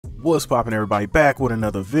What's poppin', everybody? Back with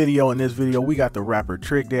another video. In this video we got the rapper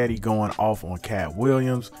Trick Daddy going off on Katt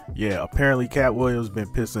Williams. Yeah, apparently Katt Williams been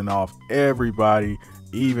pissing off everybody,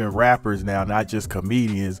 even rappers now, not just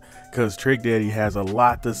comedians, because Trick Daddy has a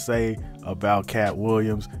lot to say about Katt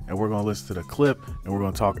Williams, and we're gonna listen to the clip and we're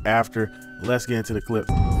gonna talk after. Let's get into the clip.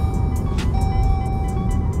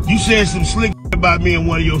 You said some slick about me in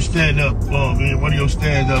one of your stand-up, you was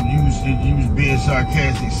being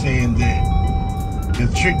sarcastic, saying that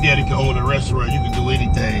if Trick Daddy can own a restaurant, you can do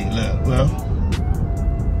anything. Look, well,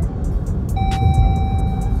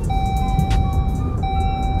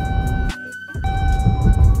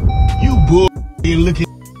 you bull looking.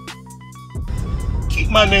 Keep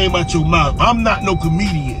my name out your mouth. I'm not no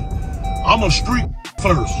comedian. I'm a street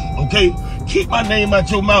first, okay? Keep my name out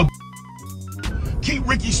your mouth. Keep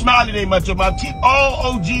Rickey Smiley name out your mouth. Keep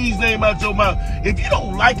all OG's name out your mouth. If you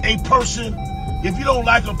don't like a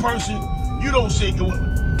person, you don't say it.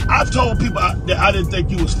 I've told people that I didn't think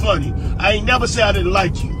you was funny. I ain't never said I didn't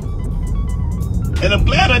like you. And I'm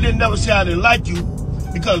glad I didn't never say I didn't like you,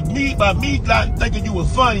 because by me not thinking you were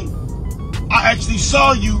funny, I actually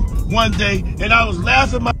saw you one day and I was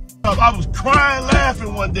laughing I was crying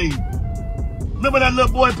laughing one day. Remember that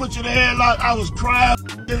little boy put you in the headlock? I was crying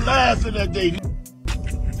and laughing that day.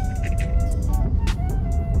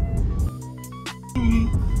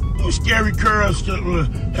 You scary curls,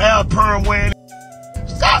 hair perm wearing.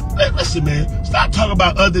 Stop, listen, man. Stop talking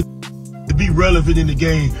about other to be relevant in the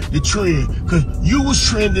game, the trend. Because you was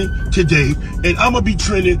trending today, and I'm going to be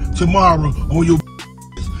trending tomorrow on your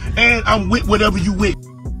and I'm with whatever you with.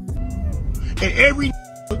 And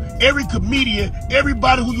every comedian,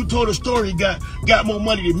 everybody who you told a story got more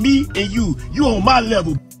money than me and you. You on my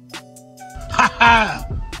level. Ha ha.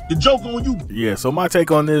 The joke on you. Yeah, so my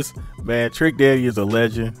take on this, man, Trick Daddy is a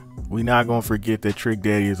legend. We not gonna forget that Trick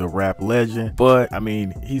Daddy is a rap legend, but I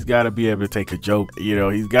mean, he's got to be able to take a joke. You know,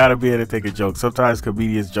 he's got to be able to take a joke. Sometimes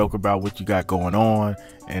comedians joke about what you got going on,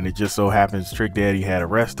 and it just so happens Trick Daddy had a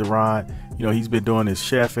restaurant. You know, he's been doing this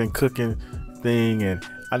chefing, cooking thing, and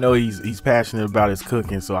I know he's passionate about his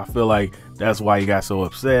cooking, so I feel like that's why he got so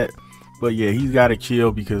upset. But yeah, he's got to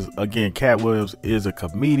chill, because again, Katt Williams is a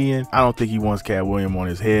comedian. I don't think he wants Katt Williams on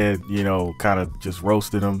his head, you know, kind of just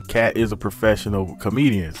roasted him. Katt is a professional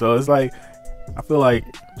comedian, so it's like, I feel like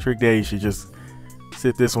Trick Daddy should just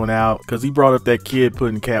sit this one out, because he brought up that kid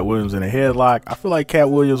putting Katt Williams in a headlock. I feel like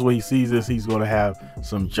Katt Williams, when he sees this, he's going to have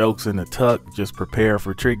some jokes in the tuck, just prepare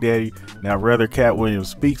for Trick Daddy. Now, whether Katt Williams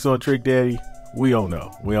speaks on Trick Daddy, we don't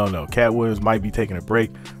know. We don't know. Katt Williams might be taking a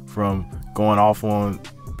break from going off on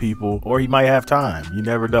people, or he might have time. You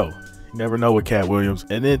never know. You never know with Katt Williams.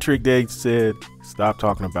 And then Trick Daddy said, stop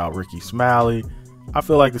talking about Rickey Smiley. I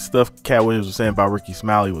feel like the stuff Katt Williams was saying about Rickey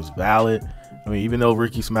Smiley was valid. I mean, even though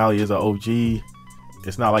Rickey Smiley is an OG,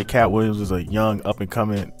 it's not like Katt Williams is a young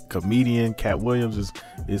up-and-coming comedian. Katt Williams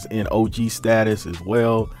is in OG status as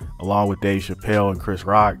well, along with Dave Chappelle and Chris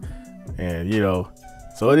Rock. And you know,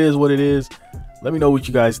 so it is what it is. Let me know what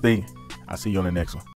you guys think. I'll see you on the next one.